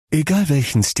Egal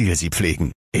welchen Stil Sie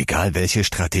pflegen, egal welche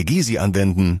Strategie Sie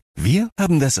anwenden, wir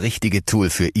haben das richtige Tool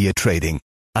für Ihr Trading.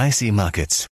 IC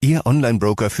Markets, Ihr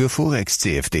Online-Broker für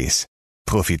Forex-CFDs.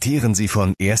 Profitieren Sie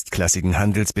von erstklassigen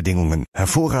Handelsbedingungen,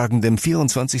 hervorragendem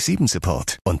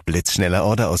 24/7-Support und blitzschneller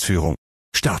Orderausführung.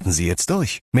 Starten Sie jetzt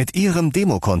durch mit Ihrem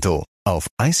Demokonto auf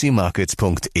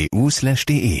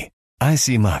icmarkets.eu/de.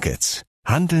 IC Markets.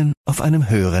 Handeln auf einem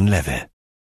höheren Level.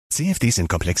 CFDs sind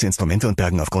komplexe Instrumente und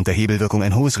bergen aufgrund der Hebelwirkung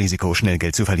ein hohes Risiko, schnell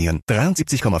Geld zu verlieren.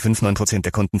 73,59%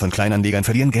 der Kunden von Kleinanlegern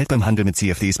verlieren Geld beim Handel mit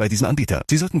CFDs bei diesem Anbieter.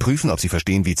 Sie sollten prüfen, ob Sie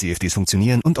verstehen, wie CFDs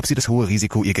funktionieren und ob Sie das hohe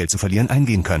Risiko, Ihr Geld zu verlieren,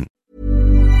 eingehen können.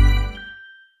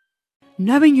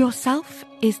 Knowing yourself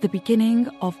is the beginning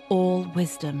of all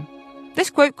wisdom.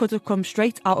 This quote could have come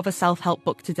straight out of a self-help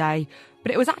book today,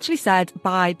 but it was actually said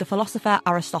by the philosopher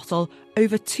Aristotle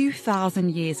over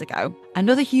 2,000 years ago.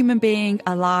 Another human being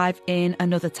alive in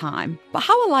another time. But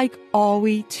how alike are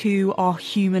we to our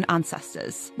human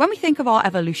ancestors? When we think of our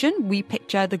evolution, we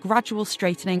picture the gradual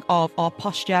straightening of our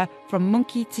posture from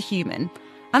monkey to human.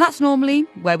 And that's normally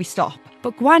where we stop.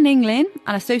 But Guan Ning Lin,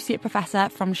 an associate professor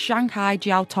from Shanghai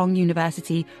Jiao Tong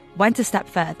University, went a step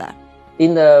further.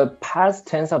 In the past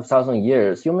tens of thousands of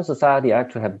years, human society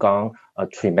actually have gone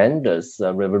tremendous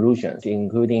revolutions,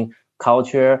 including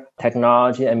culture,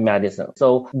 technology, and medicine.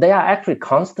 So they are actually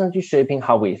constantly shaping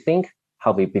how we think,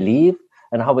 how we believe,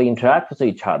 and how we interact with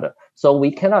each other. So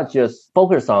we cannot just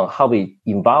focus on how we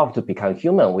evolved to become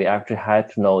human. We actually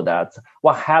had to know that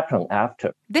what happened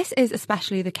after. This is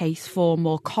especially the case for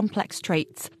more complex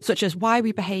traits, such as why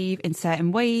we behave in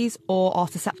certain ways or are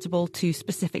susceptible to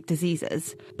specific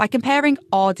diseases. By comparing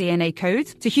our DNA code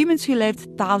to humans who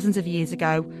lived thousands of years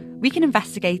ago, we can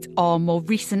investigate our more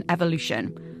recent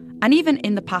evolution. And even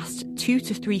in the past 2,000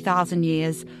 to 3,000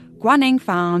 years, Guan Ning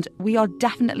found we are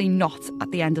definitely not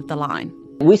at the end of the line.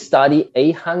 We study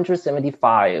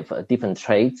 875 different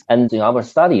traits, and in our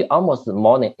study, almost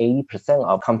more than 80%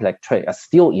 of complex traits are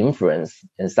still influenced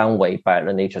in some way by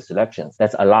the nature selection.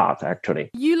 That's a lot, actually.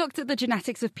 You looked at the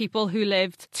genetics of people who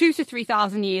lived 2,000 to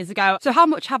 3,000 years ago. So how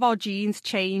much have our genes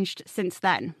changed since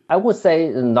then? I would say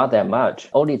not that much,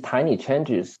 only tiny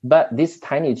changes. But these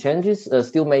tiny changes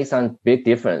still make some big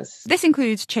difference. This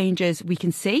includes changes we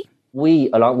can see.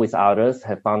 We, along with others,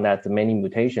 have found that many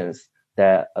mutations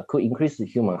that could increase the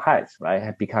human height, right,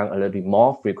 have become a little bit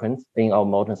more frequent in our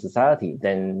modern society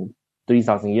than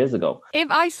 3,000 years ago.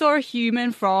 If I saw a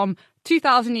human from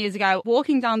 2,000 years ago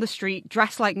walking down the street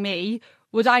dressed like me,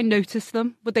 would I notice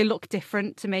them? Would they look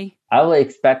different to me? I would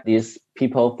expect these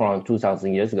people from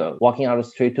 2,000 years ago walking on the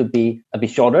street to be a bit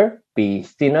shorter, be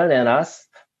thinner than us,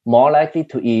 more likely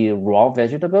to eat raw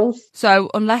vegetables.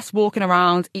 So unless walking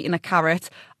around eating a carrot,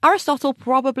 Aristotle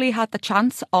probably had the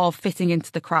chance of fitting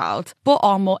into the crowd. But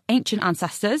our more ancient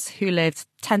ancestors, who lived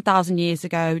 10,000 years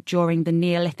ago during the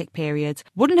Neolithic period,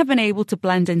 wouldn't have been able to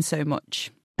blend in so much.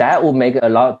 That would make a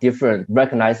lot of different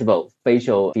recognizable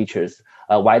facial features,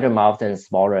 a wider mouth and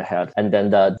smaller head. And then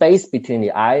the space between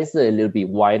the eyes a little bit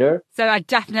wider. So I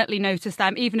definitely noticed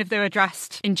them, even if they were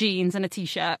dressed in jeans and a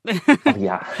t-shirt. Oh,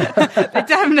 yeah. They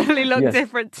definitely look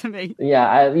different to me.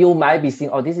 Yeah, you might be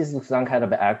seeing, this is some kind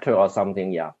of actor or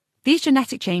something, yeah. These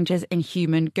genetic changes in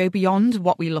human go beyond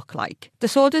what we look like.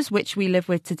 Disorders which we live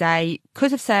with today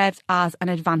could have served as an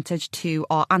advantage to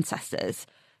our ancestors.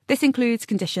 This includes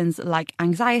conditions like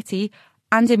anxiety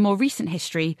and, in more recent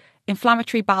history,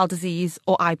 inflammatory bowel disease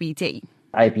or IBD.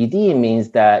 IBD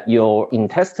means that your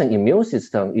intestinal immune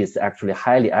system is actually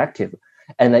highly active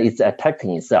and it's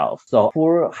attacking itself. So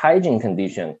poor hygiene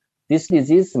condition, this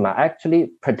disease might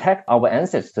actually protect our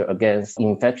ancestors against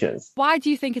infections. Why do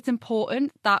you think it's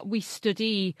important that we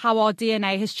study how our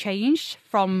DNA has changed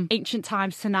from ancient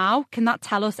times to now? Can that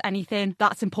tell us anything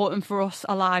that's important for us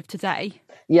alive today?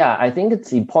 Yeah, I think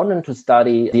it's important to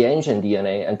study the ancient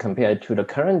DNA and compare it to the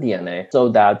current DNA so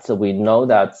that we know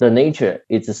that the nature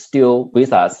is still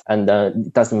with us, and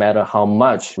it doesn't matter how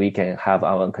much we can have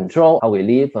our control, how we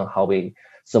live and how we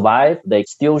survive, they're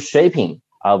still shaping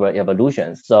our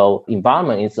evolution. So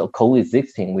environment is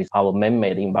coexisting with our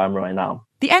man-made environment right now.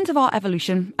 The end of our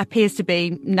evolution appears to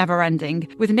be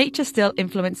never-ending, with nature still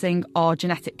influencing our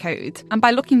genetic code. And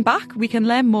by looking back, we can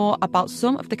learn more about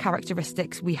some of the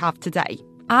characteristics we have today.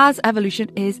 As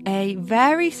evolution is a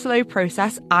very slow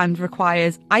process and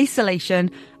requires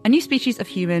isolation, a new species of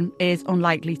human is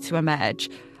unlikely to emerge.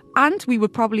 And we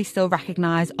would probably still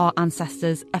recognise our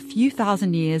ancestors a few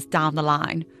thousand years down the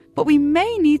line. But we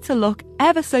may need to look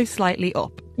ever so slightly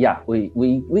up. Yeah,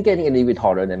 we're getting a little bit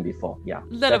taller than before. Yeah,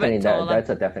 little bit taller. That's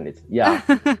a definite. Yeah.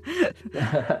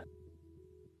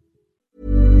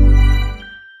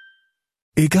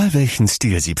 Egal welchen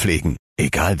Stil Sie pflegen,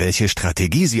 Egal welche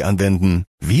Strategie Sie anwenden,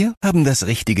 wir haben das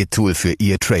richtige Tool für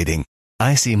Ihr Trading.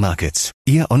 IC Markets,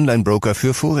 Ihr Online-Broker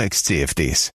für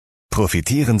Forex-CFDs.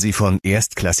 Profitieren Sie von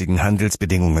erstklassigen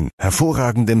Handelsbedingungen,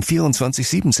 hervorragendem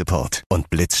 24/7-Support und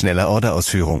blitzschneller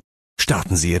Orderausführung.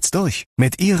 Starten Sie jetzt durch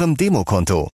mit Ihrem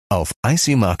Demokonto auf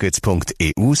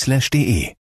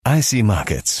icmarkets.eu/de. IC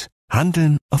Markets.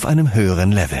 Handeln auf einem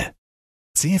höheren Level.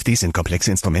 CFDs sind komplexe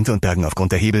Instrumente und bergen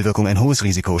aufgrund der Hebelwirkung ein hohes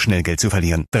Risiko, schnell Geld zu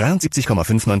verlieren.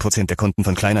 73,59% der Kunden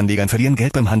von Kleinanlegern verlieren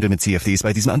Geld beim Handel mit CFDs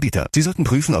bei diesem Anbieter. Sie sollten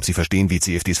prüfen, ob Sie verstehen, wie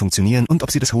CFDs funktionieren und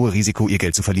ob Sie das hohe Risiko, Ihr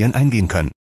Geld zu verlieren, eingehen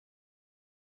können.